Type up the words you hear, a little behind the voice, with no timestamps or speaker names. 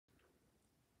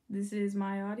This is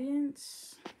my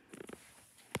audience.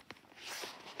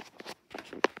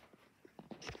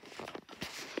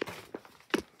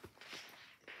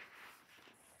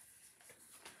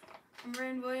 I'm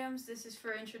Rayne Williams. This is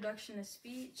for Introduction to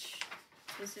Speech.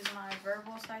 This is my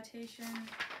verbal citation,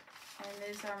 and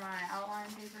these are my outline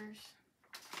papers.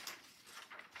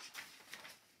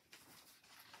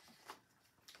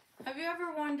 Have you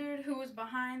ever wondered who was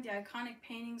behind the iconic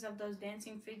paintings of those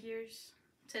dancing figures?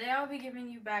 Today I'll be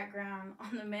giving you background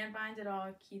on the man behind it all,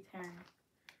 Keith Haring.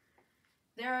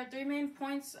 There are three main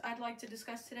points I'd like to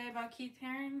discuss today about Keith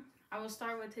Haring. I will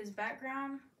start with his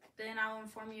background, then I will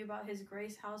inform you about his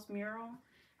Grace House mural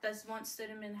that's once stood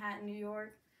in Manhattan, New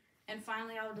York, and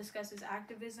finally I will discuss his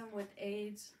activism with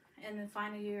AIDS and the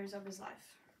final years of his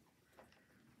life.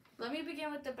 Let me begin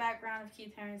with the background of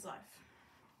Keith Haring's life.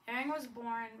 Haring was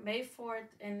born May 4th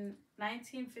in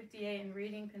 1958 in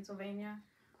Reading, Pennsylvania,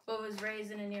 but was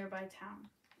raised in a nearby town.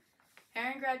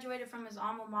 Haring graduated from his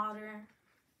alma mater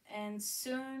and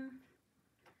soon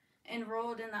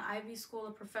enrolled in the Ivy School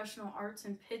of Professional Arts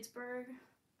in Pittsburgh,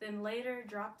 then later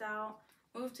dropped out,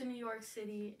 moved to New York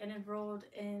City, and enrolled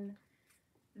in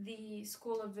the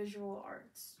School of Visual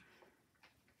Arts.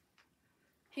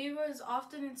 He was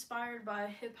often inspired by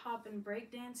hip-hop and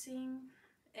breakdancing,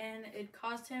 and it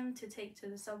caused him to take to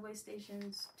the subway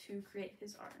stations to create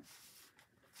his art.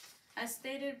 As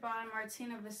stated by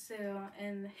Martina Vasile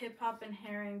in Hip Hop and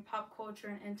Haring, Pop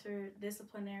Culture and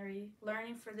Interdisciplinary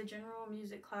Learning for the General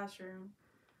Music Classroom,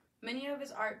 many of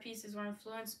his art pieces were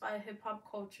influenced by hip-hop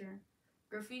culture.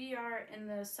 Graffiti art in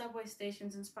the subway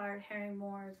stations inspired Haring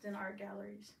more than art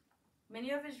galleries.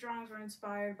 Many of his drawings were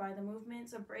inspired by the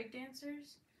movements of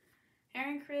breakdancers.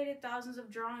 Haring created thousands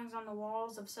of drawings on the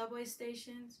walls of subway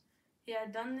stations. He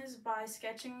had done this by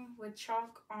sketching with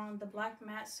chalk on the black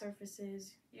matte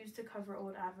surfaces used to cover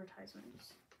old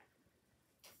advertisements.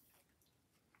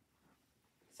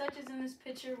 Such as in this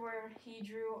picture where he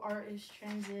drew Artist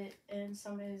Transit and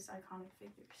some of his iconic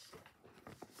figures.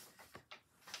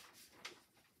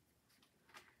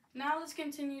 Now let's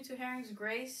continue to Haring's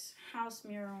Grace House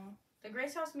mural. The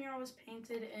Grace House mural was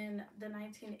painted in the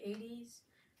 1980s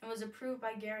and was approved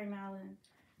by Gary Mallon.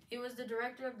 He was the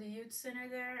director of the youth center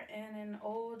there and an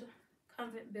old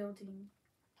convent building.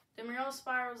 The mural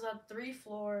spirals up 3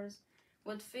 floors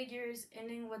with figures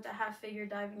ending with a half figure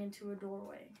diving into a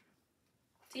doorway.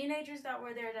 Teenagers that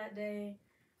were there that day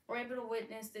were able to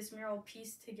witness this mural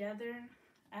pieced together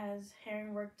as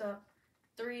Haring worked up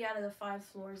 3 out of the 5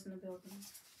 floors in the building.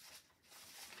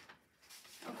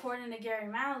 According to Gary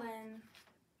Mallon,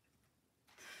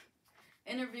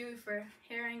 interview for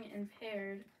Haring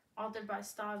Impaired, authored by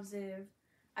Stav Ziv,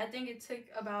 I think it took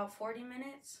about 40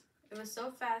 minutes. It was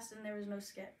so fast and there was no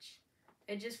sketch.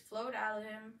 It just flowed out of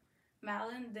him.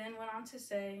 Mallon then went on to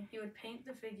say he would paint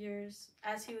the figures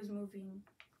as he was moving.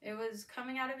 It was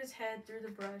coming out of his head through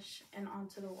the brush and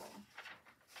onto the wall.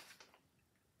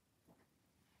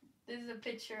 This is a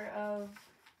picture of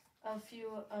a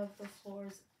few of the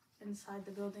floors inside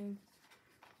the building.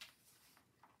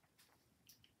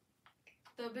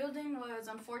 The building was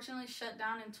unfortunately shut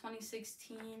down in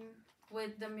 2016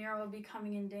 with the mural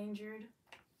becoming endangered.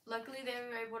 Luckily, they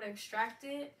were able to extract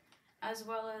it, as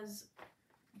well as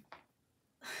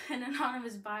an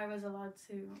anonymous buyer was allowed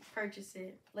to purchase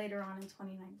it later on in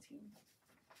 2019.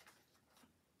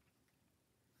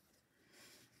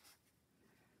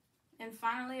 And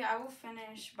finally, I will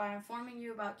finish by informing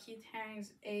you about Keith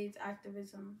Haring's AIDS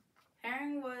activism.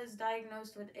 Haring was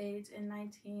diagnosed with AIDS in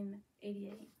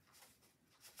 1988.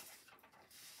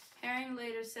 Haring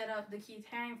later set up the Keith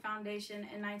Haring Foundation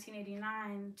in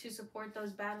 1989 to support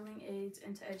those battling AIDS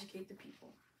and to educate the people.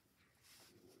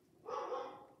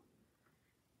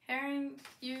 Haring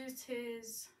used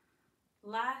his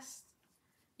last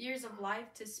years of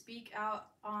life to speak out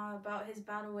about his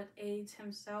battle with AIDS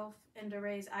himself and to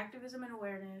raise activism and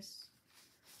awareness.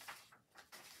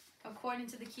 According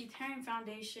to the Keith Haring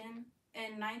Foundation,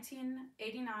 in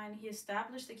 1989, he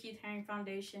established the Keith Haring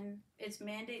Foundation, its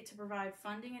mandate to provide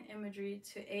funding and imagery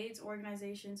to AIDS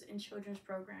organizations and children's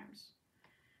programs,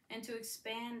 and to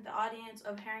expand the audience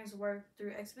of Haring's work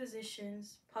through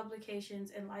expositions,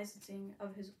 publications, and licensing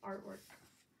of his artwork.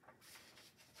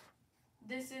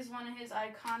 This is one of his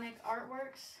iconic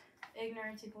artworks,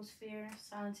 Ignorance Equals Fear,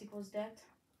 Silence Equals Death,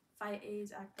 Fight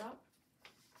AIDS, Act Up.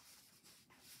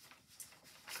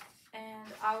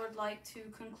 And I would like to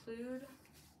conclude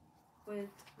with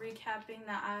recapping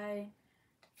that I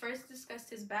first discussed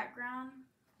his background,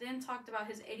 then talked about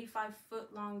his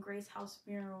 85-foot-long Grace House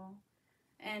mural,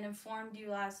 and informed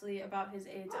you lastly about his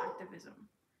AIDS activism.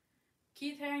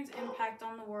 Keith Haring's impact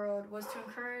on the world was to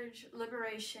encourage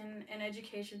liberation and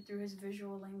education through his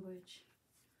visual language,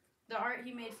 the art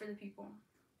he made for the people.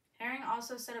 Haring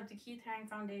also set up the Keith Haring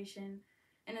Foundation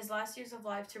in his last years of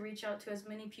life to reach out to as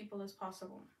many people as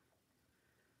possible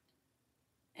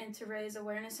and to raise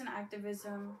awareness and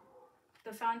activism.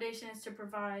 The foundation is to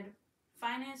provide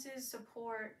finances,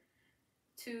 support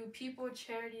to people,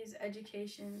 charities,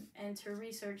 education, and to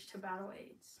research to battle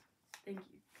AIDS. Thank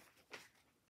you.